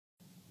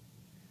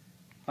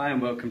Hi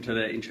and welcome to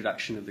the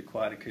introduction of the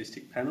Quiet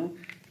Acoustic panel.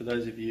 For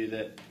those of you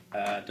that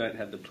don't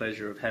have the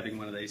pleasure of having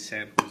one of these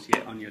samples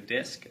yet on your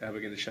desk, we're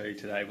going to show you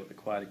today what the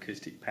Quiet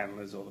Acoustic panel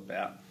is all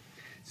about.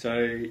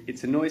 So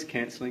it's a noise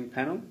cancelling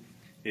panel.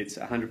 It's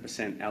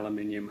 100%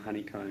 aluminium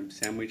honeycomb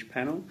sandwich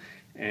panel,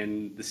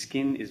 and the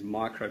skin is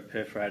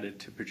micro-perforated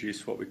to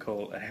produce what we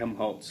call a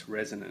Helmholtz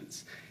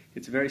resonance.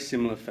 It's a very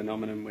similar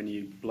phenomenon when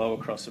you blow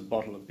across a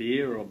bottle of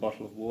beer or a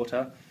bottle of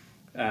water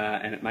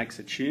and it makes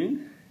a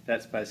tune.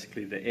 That's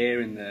basically the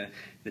air in the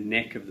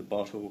neck of the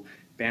bottle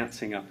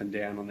bouncing up and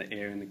down on the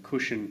air in the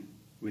cushion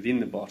within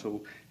the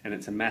bottle, and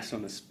it's a mass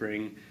on a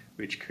spring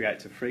which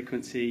creates a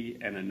frequency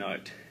and a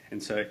note.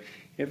 And so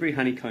every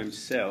honeycomb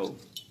cell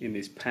in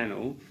this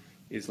panel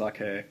is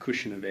like a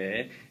cushion of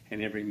air,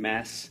 and every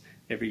mass,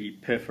 every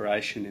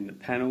perforation in the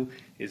panel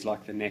is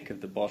like the neck of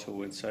the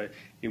bottle. And so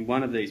in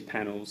one of these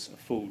panels, a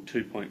full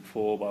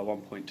 2.4 by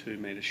 1.2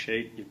 metre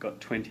sheet, you've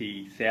got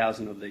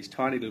 20,000 of these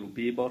tiny little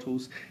beer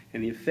bottles,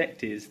 and the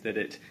effect is that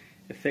it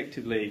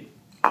effectively,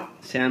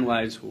 sound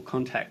waves will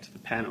contact the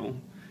panel.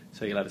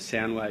 So you'll have a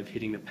sound wave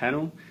hitting the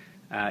panel,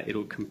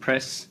 it'll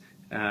compress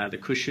the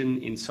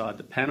cushion inside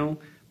the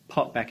panel,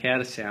 pop back out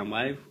a sound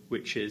wave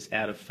which is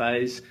out of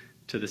phase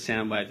to the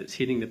sound wave that's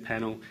hitting the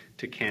panel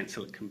to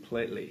cancel it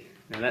completely.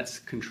 Now that's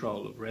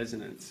control of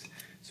resonance.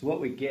 So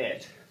what we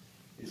get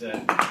is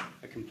a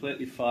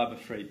completely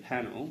fibre-free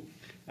panel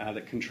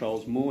that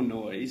controls more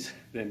noise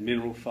than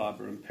mineral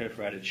fibre and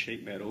perforated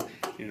sheet metal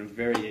in a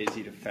very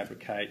easy to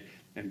fabricate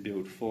and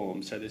build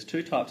form. So there's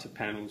two types of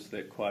panels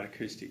that Quiet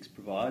Acoustics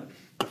provide.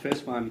 The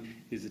first one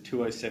is the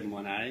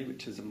 2071A,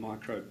 which is a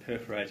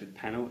micro-perforated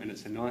panel, and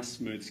it's a nice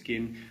smooth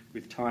skin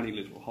with tiny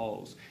little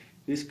holes.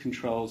 This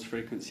controls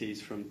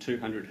frequencies from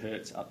 200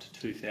 Hz up to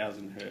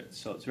 2000 Hz,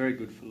 so it's very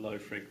good for low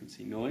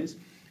frequency noise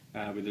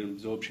with an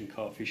absorption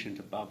coefficient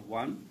above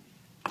 1.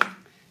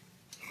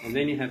 And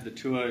then you have the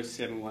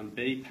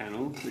 2071B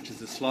panel, which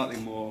is a slightly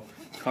more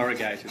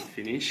corrugated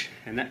finish,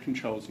 and that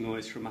controls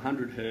noise from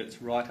 100 Hz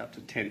right up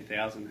to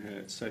 10,000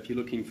 Hz. So if you're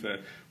looking for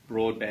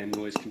broadband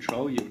noise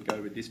control, you would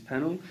go with this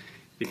panel.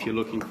 If you're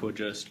looking for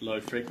just low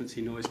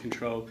frequency noise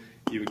control,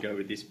 you would go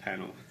with this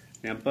panel.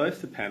 Now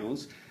both the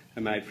panels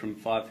are made from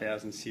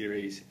 5000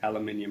 series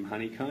aluminium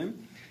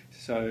honeycomb.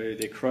 So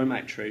they're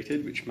chromate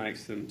treated, which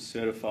makes them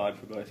certified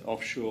for both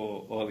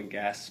offshore oil and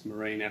gas,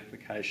 marine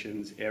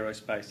applications,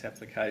 aerospace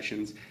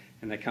applications,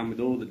 and they come with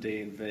all the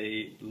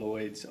DNV,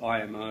 Lloyd's,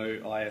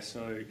 IMO,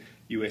 ISO,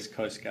 US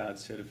Coast Guard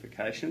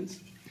certifications.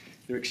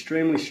 They're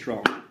extremely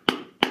strong.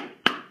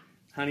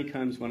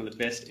 Honeycomb's one of the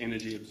best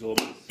energy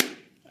absorbers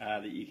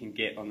that you can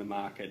get on the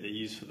market. They're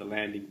used for the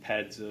landing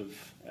pads of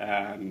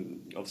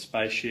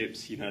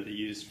spaceships. You know, they're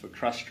used for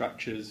crush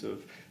structures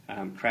of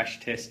crash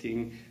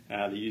testing.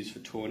 They're used for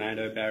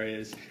tornado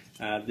barriers.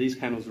 These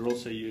panels are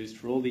also used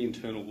for all the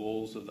internal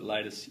walls of the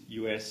latest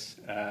US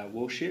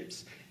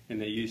warships, and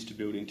they're used to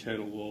build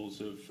internal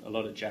walls of a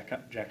lot of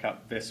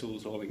jack-up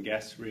vessels, oil and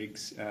gas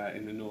rigs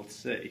in the North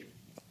Sea.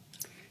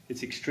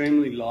 It's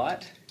extremely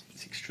light.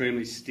 It's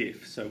extremely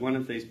stiff. So one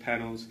of these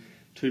panels,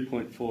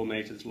 2.4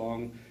 metres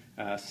long,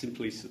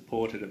 simply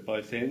supported at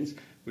both ends,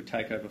 would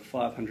take over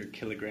 500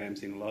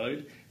 kilograms in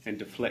load and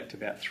deflect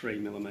about 3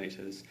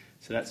 millimetres.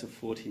 So that's a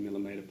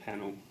 40mm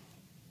panel.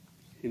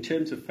 In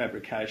terms of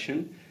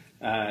fabrication,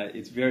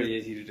 it's very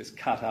easy to just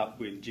cut up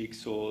with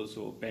jigsaws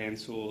or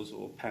bandsaws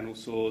or panel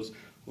saws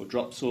or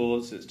drop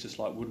saws. It's just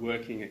like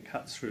woodworking, it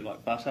cuts through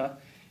like butter.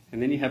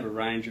 And then you have a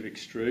range of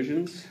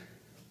extrusions.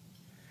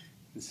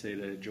 You can see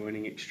the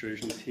joining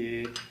extrusions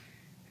here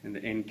and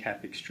the end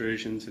cap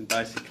extrusions, and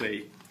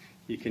basically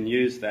you can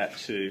use that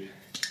to,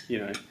 you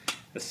know,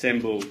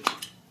 assemble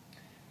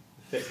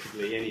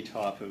effectively any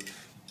type of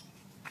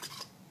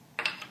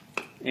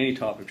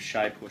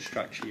shape or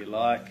structure you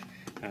like.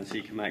 So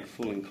you can make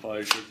full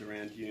enclosures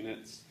around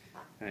units.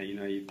 You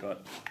know, you've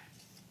got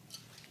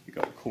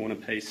corner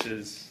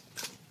pieces.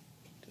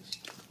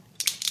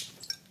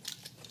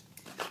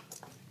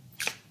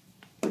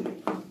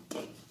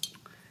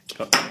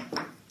 Got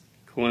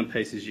corner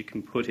pieces you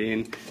can put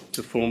in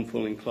to form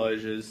full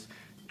enclosures.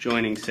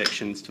 Joining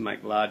sections to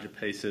make larger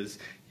pieces.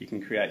 You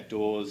can create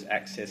doors,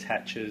 access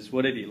hatches,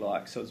 whatever you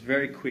like. So it's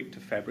very quick to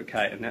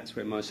fabricate, and that's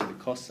where most of the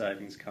cost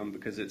savings come,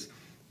 because it's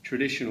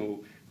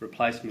traditional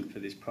replacement for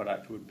this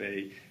product would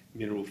be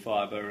mineral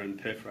fibre and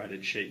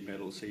perforated sheet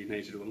metal. So you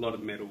need to do a lot of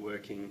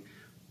metalworking,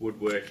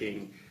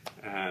 woodworking,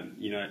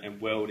 you know,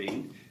 and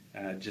welding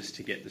just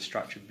to get the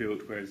structure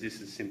built, whereas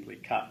this is simply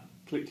cut,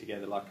 click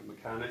together like a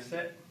Meccano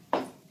set.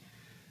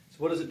 So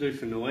what does it do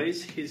for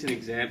noise? Here's an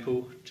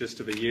example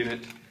just of a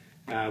unit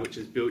which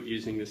is built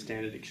using the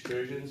standard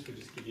extrusions. We'll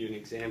just give you an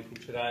example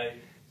today.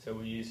 So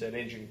we'll use an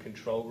engine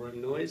control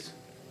room noise,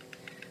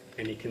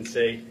 and you can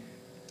see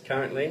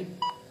currently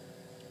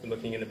we're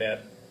looking at about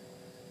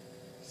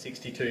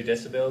 62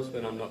 decibels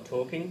when I'm not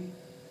talking.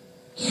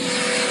 Open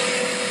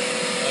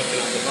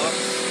up the box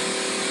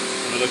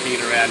and we're looking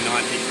at around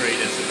 93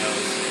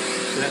 decibels.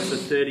 So that's a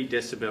 30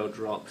 decibel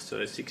drop,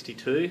 so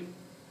 62.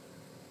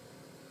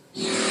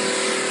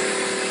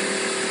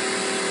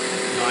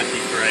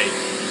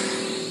 93.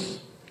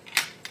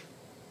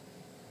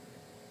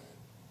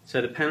 So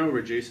the panel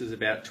reduces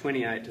about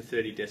 28 to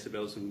 30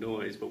 decibels of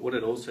noise, but what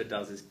it also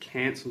does is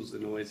cancels the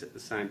noise at the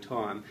same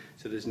time,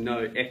 so there's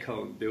no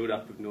echo and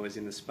build-up of noise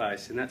in the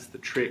space. And that's the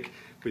trick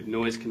with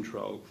noise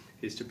control,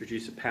 is to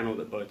produce a panel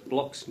that both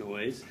blocks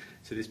noise,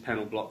 so this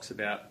panel blocks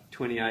about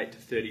 28 to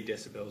 30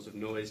 decibels of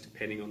noise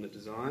depending on the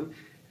design,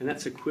 and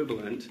that's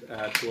equivalent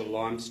to a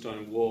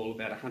limestone wall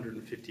about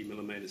 150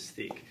 millimetres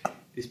thick.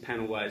 This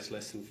panel weighs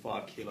less than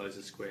 5 kilos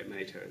a square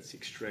metre. It's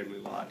extremely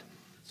light.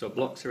 So it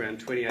blocks around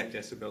 28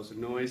 decibels of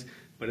noise,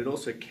 but it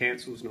also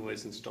cancels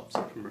noise and stops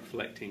it from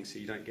reflecting, so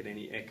you don't get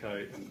any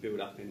echo and build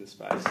up in the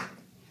space.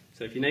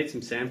 So if you need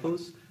some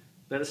samples,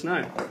 let us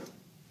know.